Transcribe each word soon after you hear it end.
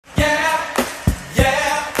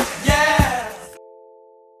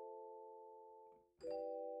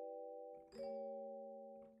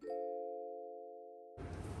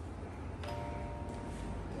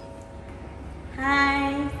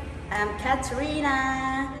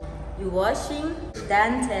Katrina. You're watching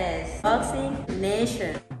Dante's Boxing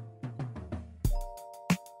Nation.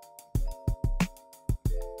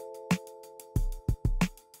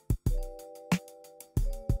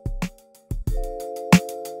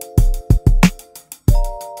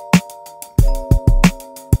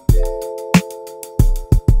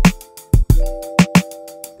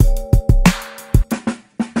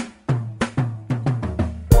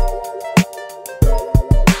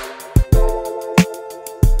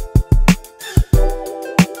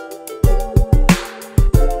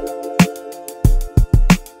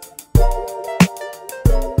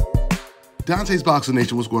 Dante's Boxing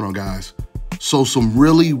Nation, what's going on, guys? So some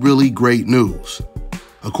really great news.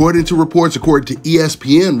 According to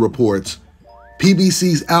ESPN reports,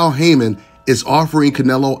 PBC's Al Heyman is offering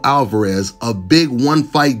Canelo Alvarez a big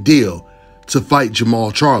one-fight deal to fight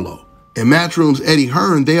Jermall Charlo. And Matchroom's Eddie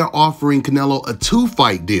Hearn, they are offering Canelo a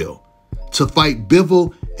two-fight deal to fight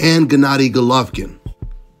Bivol and Gennady Golovkin.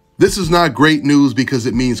 This is not great news because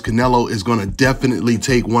it means Canelo is going to definitely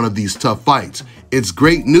take one of these tough fights. It's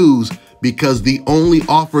great news because the only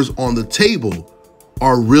offers on the table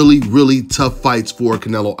are really tough fights for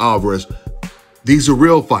Canelo Alvarez. These are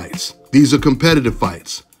real fights. These are competitive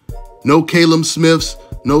fights. No Caleb Smiths,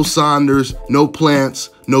 no Saunders, no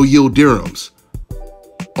Plants, no Yildirim's.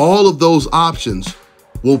 All of those options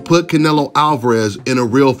will put Canelo Alvarez in a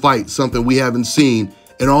real fight, something we haven't seen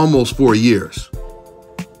in almost 4 years.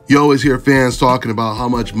 You always hear fans talking about how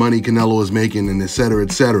much money Canelo is making and et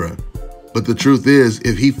cetera. But the truth is,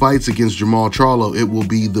 if he fights against Jermall Charlo, it will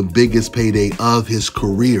be the biggest payday of his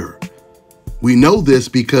career. We know this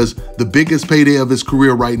because the biggest payday of his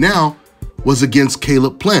career right now was against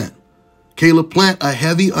Caleb Plant. Caleb Plant, a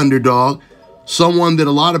heavy underdog, someone that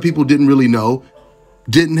a lot of people didn't really know,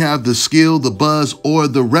 didn't have the skill, the buzz, or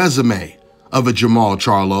the resume of a Jermall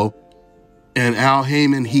Charlo. And Al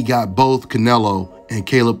Heyman, he got both Canelo and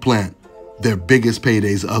Caleb Plant their biggest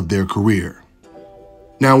paydays of their career.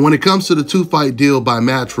 Now, when it comes to the two-fight deal by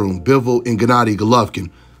Matchroom, Bivol and Gennady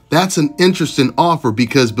Golovkin, that's an interesting offer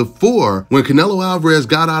because before, when Canelo Alvarez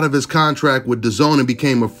got out of his contract with DAZN and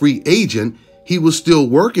became a free agent, he was still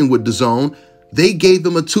working with DAZN. They gave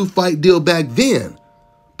him a two-fight deal back then.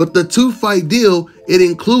 But the two-fight deal, it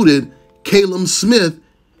included Caleb Smith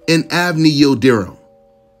and Avni Yildirim,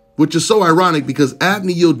 which is so ironic because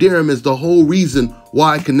Avni Yildirim is the whole reason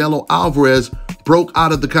why Canelo Alvarez broke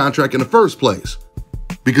out of the contract in the first place.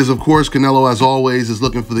 Because, of course, Canelo, as always, is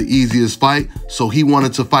looking for the easiest fight, so he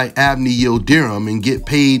wanted to fight Avni Yildirim and get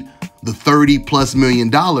paid the $30+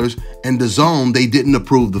 million, and DAZN, they didn't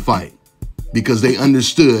approve the fight because they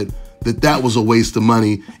understood that that was a waste of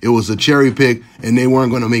money. It was a cherry pick, and they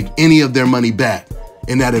weren't going to make any of their money back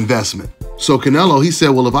in that investment. So Canelo, he said,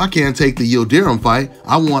 well, if I can't take the Yildirim fight,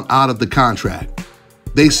 I want out of the contract.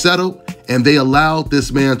 They settled, and they allowed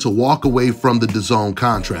this man to walk away from the DAZN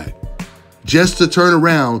contract, just to turn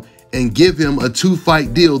around and give him a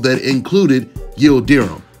two-fight deal that included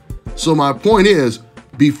Yildirim. So my point is,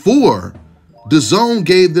 before, DAZN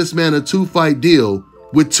gave this man a two-fight deal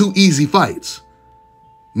with two easy fights.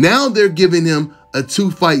 Now they're giving him a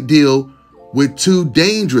two-fight deal with two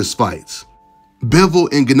dangerous fights,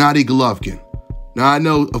 Bivol and Gennady Golovkin. Now, I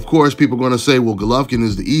know, of course, people are going to say, well, Golovkin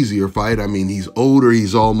is the easier fight. I mean, he's older.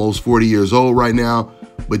 He's almost 40 years old right now.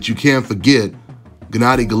 But you can't forget,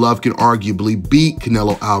 Gennady Golovkin arguably beat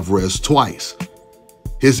Canelo Alvarez twice.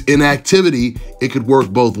 His inactivity, it could work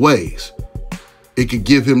both ways. It could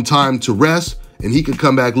give him time to rest, and he could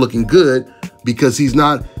come back looking good because he's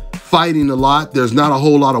not fighting a lot. There's not a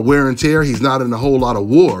whole lot of wear and tear. He's not in a whole lot of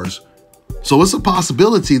wars. So it's a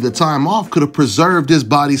possibility the time off could have preserved his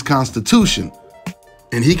body's constitution,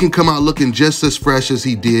 and he can come out looking just as fresh as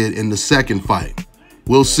he did in the second fight.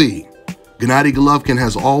 We'll see. Gennady Golovkin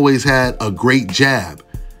has always had a great jab.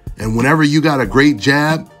 And whenever you got a great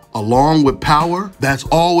jab along with power, that's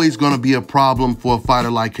always going to be a problem for a fighter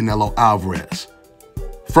like Canelo Alvarez.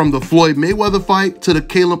 From the Floyd Mayweather fight to the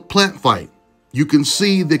Caleb Plant fight, you can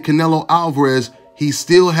see that Canelo Alvarez, he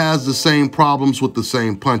still has the same problems with the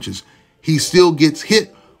same punches. He still gets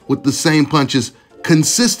hit with the same punches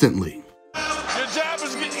consistently. Your jab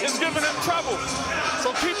is giving him trouble,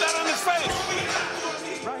 so keep that on his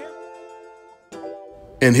face. Right here.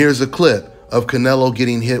 And here's a clip of Canelo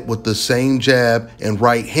getting hit with the same jab and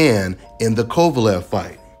right hand in the Kovalev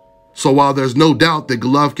fight. So while there's no doubt that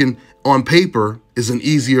Golovkin on paper is an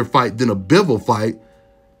easier fight than a Bivol fight,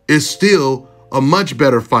 it's still a much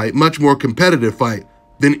better fight, much more competitive fight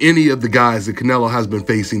than any of the guys that Canelo has been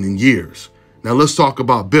facing in years. Now let's talk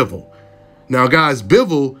about Bivol. Now guys,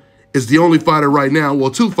 Bivol is the only fighter right now,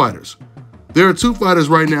 well, two fighters, There are two fighters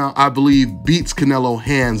right now I believe beats Canelo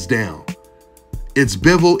hands down. It's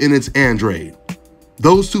Bivol and it's Andrade.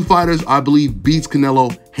 Those two fighters I believe beats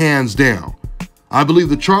Canelo hands down. I believe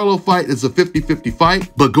the Charlo fight is a 50-50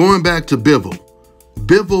 fight, but going back to Bivol,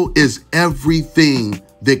 Bivol is everything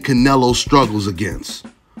that Canelo struggles against.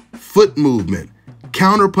 Foot movement,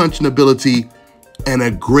 counter-punching ability, and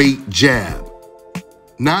a great jab.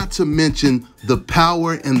 Not to mention the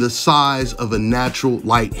power and the size of a natural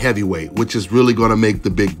light heavyweight, which is really going to make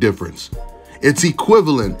the big difference. It's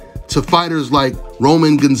equivalent to fighters like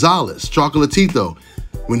Roman Gonzalez, Chocolatito.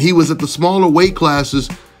 When he was at the smaller weight classes,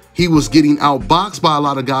 he was getting outboxed by a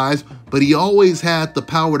lot of guys, but he always had the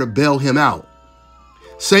power to bail him out.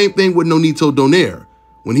 Same thing with Nonito Donaire.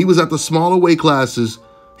 When he was at the smaller weight classes,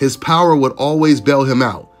 his power would always bail him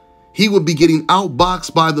out. He would be getting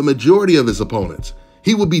outboxed by the majority of his opponents.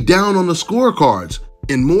 He would be down on the scorecards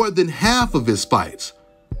in more than half of his fights.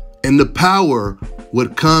 And the power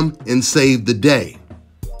would come and save the day.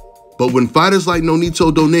 But when fighters like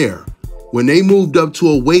Nonito Donaire, when they moved up to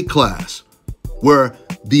a weight class where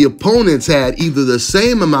the opponents had either the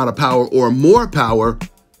same amount of power or more power,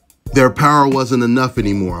 their power wasn't enough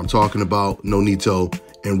anymore. I'm talking about Nonito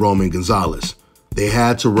and Roman Gonzalez. They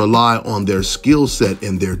had to rely on their skill set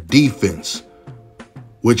and their defense,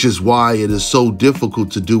 which is why it is so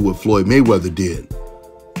difficult to do what Floyd Mayweather did.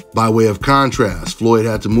 By way of contrast, Floyd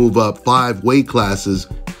had to move up 5 weight classes,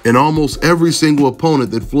 and almost every single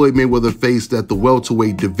opponent that Floyd Mayweather faced at the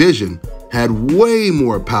welterweight division had way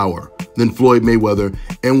more power than Floyd Mayweather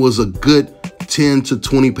and was a good 10 to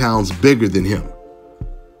 20 pounds bigger than him.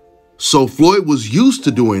 So Floyd was used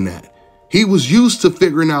to doing that. He was used to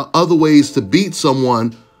figuring out other ways to beat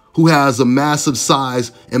someone who has a massive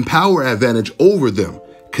size and power advantage over them.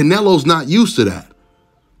 Canelo's not used to that.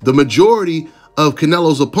 The majority of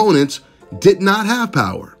Canelo's opponents did not have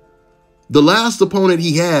power. The last opponent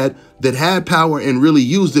he had that had power and really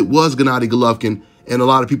used it was Gennady Golovkin, and a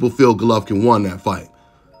lot of people feel Golovkin won that fight.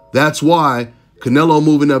 That's why Canelo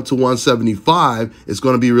moving up to 175 is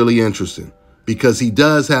going to be really interesting, because he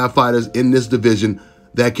does have fighters in this division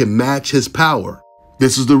that can match his power.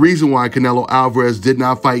 This is the reason why Canelo Alvarez did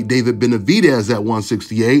not fight David Benavidez at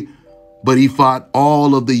 168, but he fought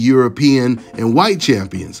all of the European and white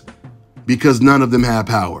champions because none of them had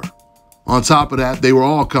power. On top of that, they were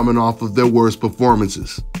all coming off of their worst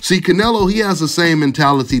performances. See, Canelo, he has the same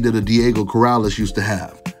mentality that a Diego Corrales used to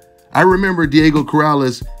have. I remember Diego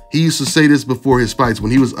Corrales, he used to say this before his fights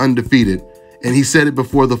when he was undefeated, and he said it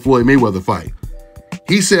before the Floyd Mayweather fight.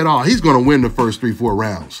 He said, oh, he's going to win the first 3-4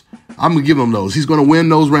 rounds. I'm going to give him those. He's going to win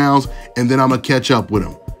those rounds, and then I'm going to catch up with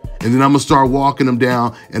him. And then I'm going to start walking him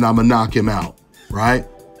down, and I'm going to knock him out, right?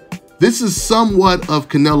 This is somewhat of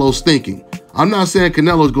Canelo's thinking. I'm not saying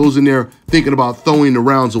Canelo goes in there thinking about throwing the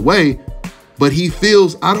rounds away, but he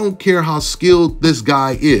feels, I don't care how skilled this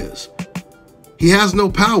guy is. He has no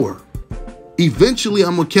power. Eventually,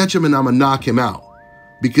 I'm going to catch him and I'm going to knock him out,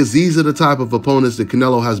 because these are the type of opponents that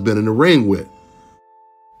Canelo has been in the ring with.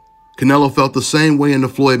 Canelo felt the same way in the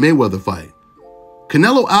Floyd Mayweather fight.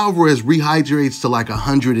 Canelo Alvarez rehydrates to like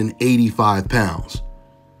 185 pounds.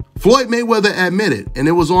 Floyd Mayweather admitted, and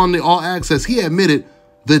it was on the All Access, he admitted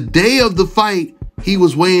the day of the fight, he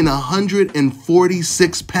was weighing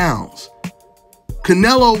 146 pounds.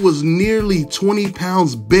 Canelo was nearly 20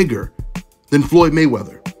 pounds bigger than Floyd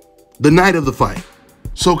Mayweather the night of the fight.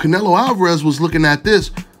 So Canelo Alvarez was looking at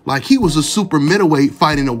this like he was a super middleweight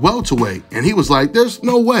fighting a welterweight. And he was like, there's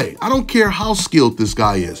no way. I don't care how skilled this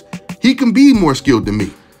guy is. He can be more skilled than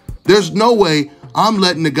me. There's no way I'm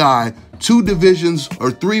letting the guy 2 divisions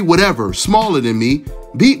or 3, whatever, smaller than me,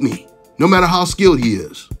 beat me, no matter how skilled he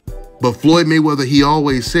is. But Floyd Mayweather, he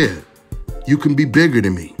always said, you can be bigger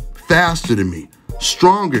than me, faster than me,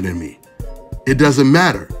 stronger than me. It doesn't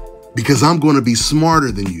matter, because I'm going to be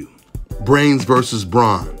smarter than you. Brains versus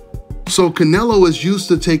brawn. So Canelo is used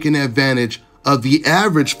to taking advantage of the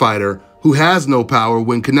average fighter who has no power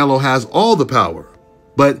when Canelo has all the power.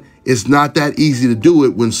 But it's not that easy to do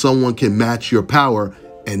it when someone can match your power,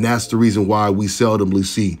 and that's the reason why we seldomly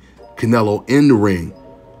see Canelo in the ring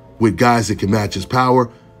with guys that can match his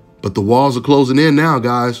power. But the walls are closing in now,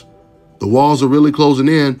 guys. The walls are really closing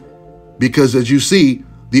in, because as you see,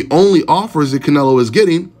 the only offers that Canelo is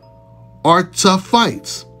getting are tough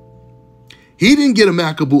fights. He didn't get a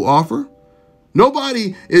Makabu offer.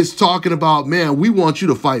 Nobody is talking about, man, we want you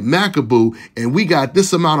to fight Makabu and we got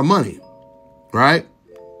this amount of money, right?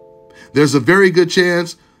 There's a very good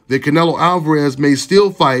chance that Canelo Alvarez may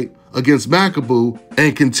still fight against Makabu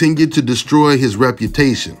and continue to destroy his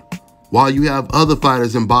reputation, while you have other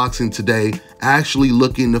fighters in boxing today actually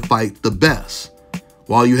looking to fight the best.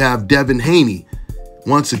 while you have Devin Haney.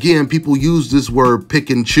 Once again, people use this word pick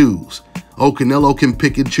and choose. Oh, Canelo can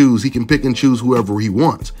pick and choose. He can pick and choose whoever he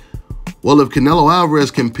wants. Well, if Canelo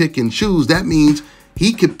Alvarez can pick and choose, that means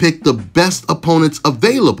he could pick the best opponents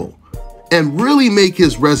available and really make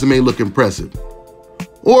his resume look impressive.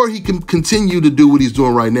 Or he can continue to do what he's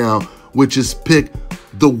doing right now, which is pick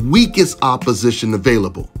the weakest opposition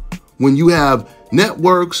available. When you have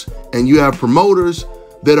networks and you have promoters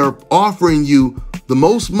that are offering you the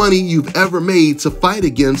most money you've ever made to fight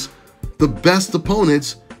against the best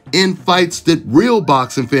opponents in fights that real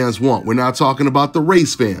boxing fans want. We're not talking about the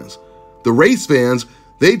race fans. The race fans,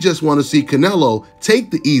 they just want to see Canelo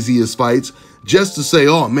take the easiest fights just to say,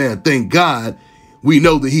 oh man, thank God we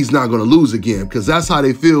know that he's not going to lose again, because that's how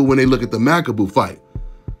they feel when they look at the Makabu fight.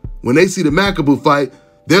 When they see the Makabu fight,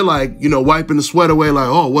 they're like, wiping the sweat away like,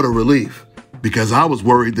 oh, what a relief. Because I was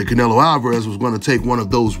worried that Canelo Alvarez was going to take one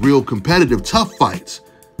of those real competitive, tough fights,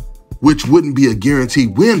 which wouldn't be a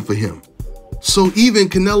guaranteed win for him. So even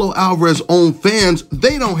Canelo Alvarez's own fans,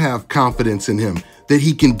 they don't have confidence in him that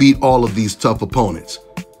he can beat all of these tough opponents.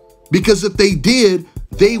 Because if they did,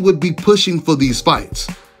 they would be pushing for these fights.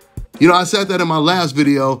 I said that in my last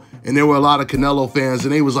video, and there were a lot of Canelo fans,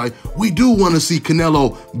 and they was like, we do want to see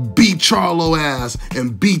Canelo beat Charlo ass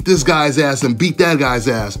and beat this guy's ass and beat that guy's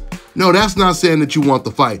ass. No, that's not saying that you want the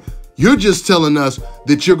fight. You're just telling us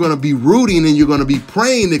that you're going to be rooting and you're going to be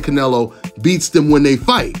praying that Canelo beats them when they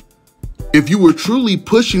fight. If you were truly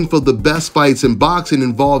pushing for the best fights in boxing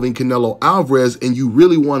involving Canelo Alvarez and you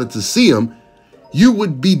really wanted to see him, you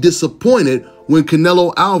would be disappointed when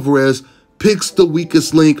Canelo Alvarez picks the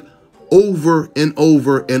weakest link over and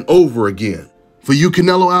over and over again. For you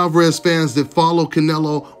Canelo Alvarez fans that follow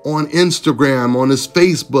Canelo on Instagram, on his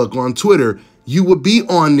Facebook, on Twitter, you would be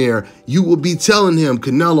on there. You would be telling him,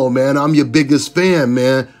 Canelo, man, I'm your biggest fan,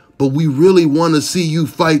 man, but we really want to see you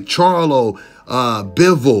fight Charlo,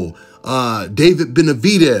 Bivol, David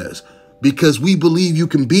Benavidez, because we believe you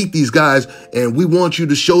can beat these guys and we want you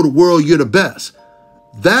to show the world you're the best.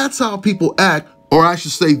 That's how people act, or I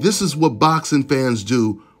should say, this is what boxing fans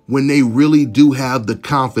do when they really do have the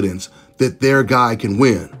confidence that their guy can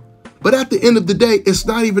win. But at the end of the day, it's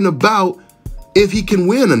not even about if he can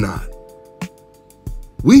win or not.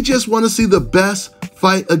 We just want to see the best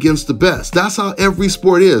fight against the best. That's how every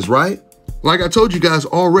sport is, right? Like I told you guys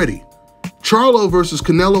already, Charlo versus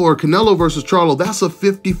Canelo or Canelo versus Charlo, that's a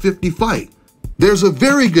 50-50 fight. There's a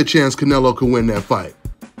very good chance Canelo can win that fight.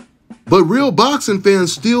 But real boxing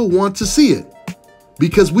fans still want to see it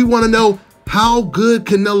because we want to know how good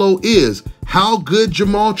Canelo is, how good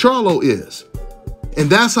Jamal Charlo is. And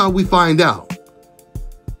that's how we find out.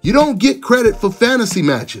 You don't get credit for fantasy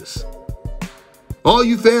matches. All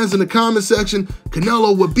you fans in the comment section,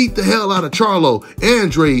 Canelo would beat the hell out of Charlo,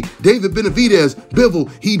 Andre, David Benavidez,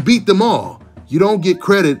 Bivol, he beat them all. You don't get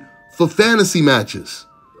credit for fantasy matches.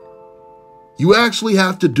 You actually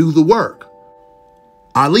have to do the work.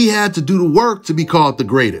 Ali had to do the work to be called the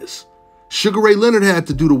greatest. Sugar Ray Leonard had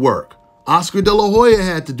to do the work. Oscar De La Hoya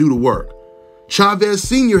had to do the work. Chavez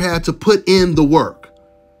Sr. had to put in the work.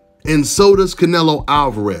 And so does Canelo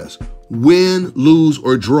Alvarez. Win, lose,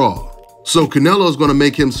 or draw. So Canelo's going to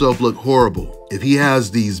make himself look horrible if he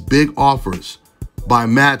has these big offers by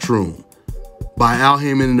Matchroom, by Al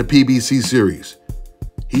Heyman in the PBC series.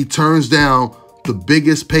 He turns down the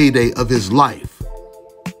biggest payday of his life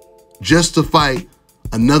just to fight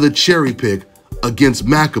another cherry pick against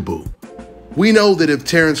Makabu. We know that if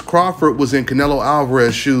Terrence Crawford was in Canelo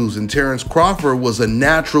Alvarez's shoes and Terrence Crawford was a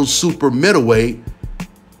natural super middleweight,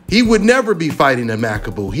 he would never be fighting a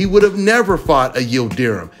Makabu. He would have never fought a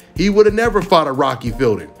Yildirim. He would have never fought a Rocky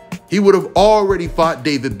Fielding. He would have already fought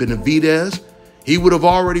David Benavidez. He would have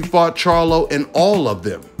already fought Charlo and all of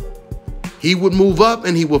them. He would move up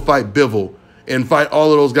and he would fight Bivol and fight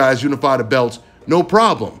all of those guys, unify the belts, no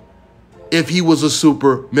problem, if he was a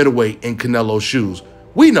super middleweight in Canelo's shoes.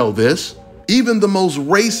 We know this. Even the most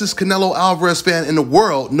racist Canelo Alvarez fan in the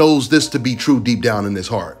world knows this to be true deep down in his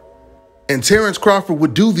heart. And Terrence Crawford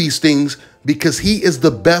would do these things because he is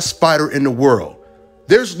the best fighter in the world.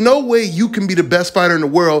 There's no way you can be the best fighter in the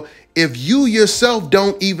world if you yourself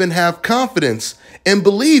don't even have confidence and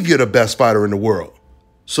believe you're the best fighter in the world.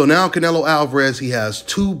 So now Canelo Alvarez, he has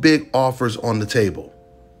two big offers on the table.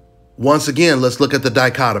 Once again, let's look at the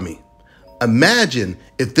dichotomy. Imagine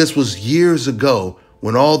if this was years ago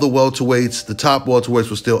when all the welterweights, the top welterweights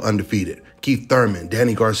were still undefeated. Keith Thurman,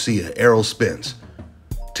 Danny Garcia, Errol Spence.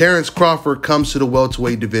 Terrence Crawford comes to the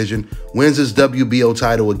welterweight division, wins his WBO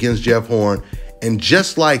title against Jeff Horn, and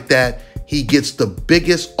just like that, he gets the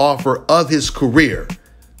biggest offer of his career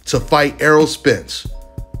to fight Errol Spence.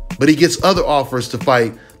 But he gets other offers to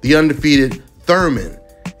fight the undefeated Thurman,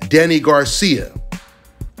 Danny Garcia.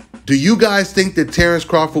 Do you guys think that Terrence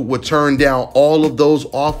Crawford would turn down all of those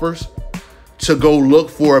offers to go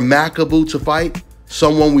look for a Makabu to fight?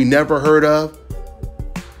 Someone we never heard of?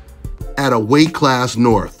 At a weight class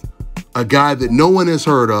north, a guy that no one has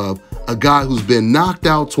heard of, a guy who's been knocked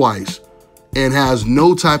out twice and has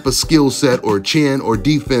no type of skill set or chin or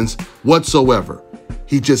defense whatsoever.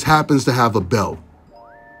 He just happens to have a belt.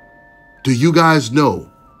 Do you guys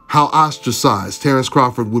know how ostracized Terrence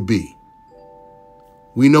Crawford would be?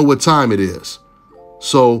 We know what time it is.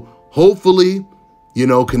 So hopefully, you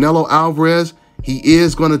know, Canelo Alvarez, he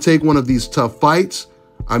is going to take one of these tough fights.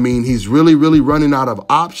 I mean, he's really running out of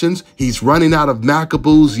options. He's running out of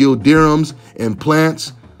Macabus, Yildirim's, and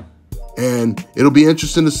Plants. And it'll be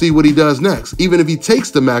interesting to see what he does next. Even if he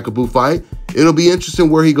takes the Makabu fight, it'll be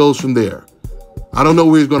interesting where he goes from there. I don't know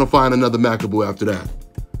where he's going to find another Makabu after that.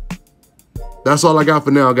 That's all I got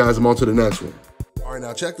for now, guys. I'm on to the next one. All right,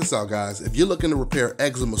 now check this out, guys. If you're looking to repair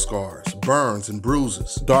eczema scars, burns and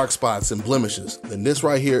bruises, dark spots and blemishes, then this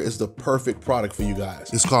right here is the perfect product for you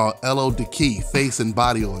guys. It's called Elo Diki Face and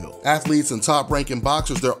Body Oil. Athletes and top-ranking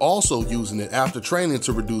boxers, they're also using it after training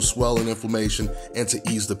to reduce swelling, inflammation, and to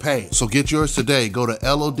ease the pain. So get yours today. Go to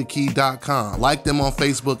elodiki.com, like them on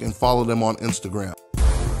Facebook, and follow them on Instagram.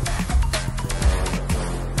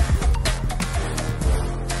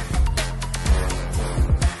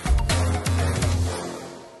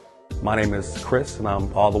 My name is Chris, and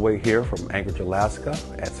I'm all the way here from Anchorage, Alaska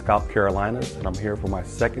at Scalp Carolinas, and I'm here for my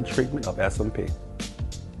second treatment of SMP.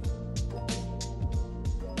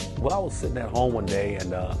 Well, I was sitting at home one day and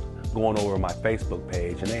going over my Facebook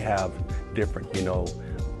page, and they have different, you know,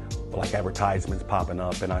 like advertisements popping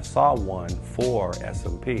up, and I saw one for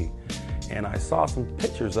SMP, and I saw some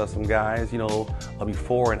pictures of some guys, you know,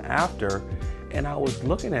 before and after, and I was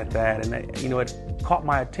looking at that, and you know, it caught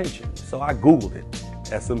my attention, so I Googled it.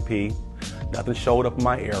 SMP, nothing showed up in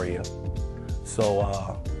my area.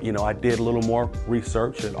 So, you know, I did a little more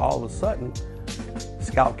research, and all of a sudden,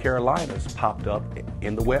 Scalp Carolinas popped up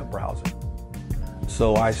in the web browser.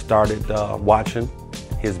 So I started watching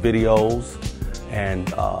his videos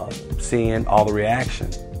and seeing all the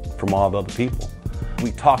reaction from all the other people.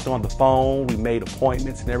 We talked on the phone, we made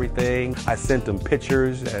appointments and everything. I sent him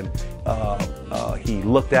pictures, and he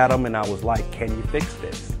looked at them, and I was like, can you fix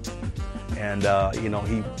this? And, you know,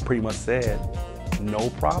 he pretty much said, no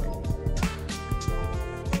problem.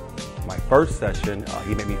 My first session,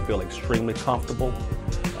 he made me feel extremely comfortable.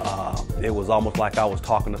 It was almost like I was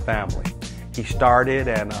talking to family. He started,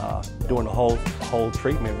 and during the whole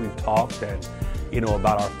treatment, we talked, and, you know,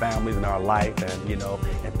 about our families and our life, and, you know,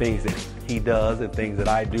 and things that he does and things that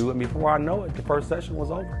I do. And before I know it, the first session was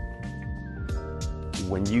over.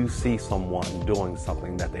 When you see someone doing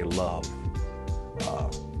something that they love,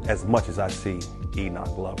 as much as I see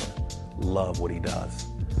Enoch Glover love what he does,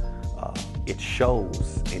 it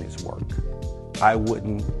shows in his work. I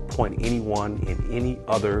wouldn't point anyone in any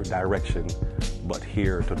other direction but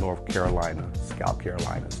here to North Carolina, Scalp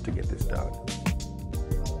Carolinas, to get this done.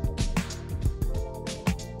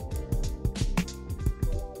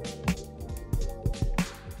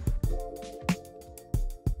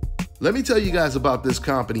 Let me tell you guys about this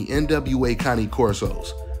company, NWA Cane Corsos.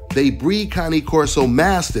 They breed Cane Corso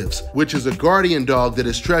Mastiffs, which is a guardian dog that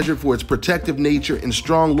is treasured for its protective nature and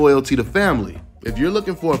strong loyalty to family. If you're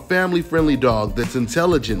looking for a family-friendly dog that's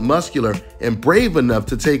intelligent, muscular, and brave enough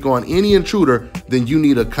to take on any intruder, then you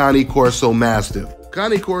need a Cane Corso Mastiff.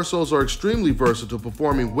 Cane Corsos are extremely versatile,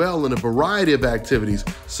 performing well in a variety of activities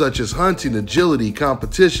such as hunting, agility,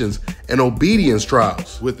 competitions, and obedience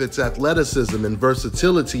trials. With its athleticism and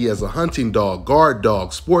versatility as a hunting dog, guard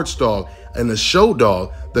dog, sports dog, and a show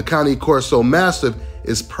dog, the Cane Corso Mastiff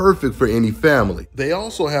is perfect for any family. They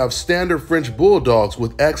also have standard French bulldogs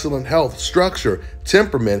with excellent health, structure,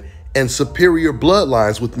 temperament, and superior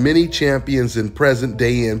bloodlines with many champions and present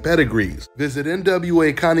day in pedigrees. Visit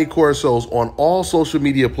NWA Cane Corsos on all social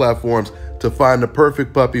media platforms to find the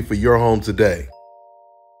perfect puppy for your home today.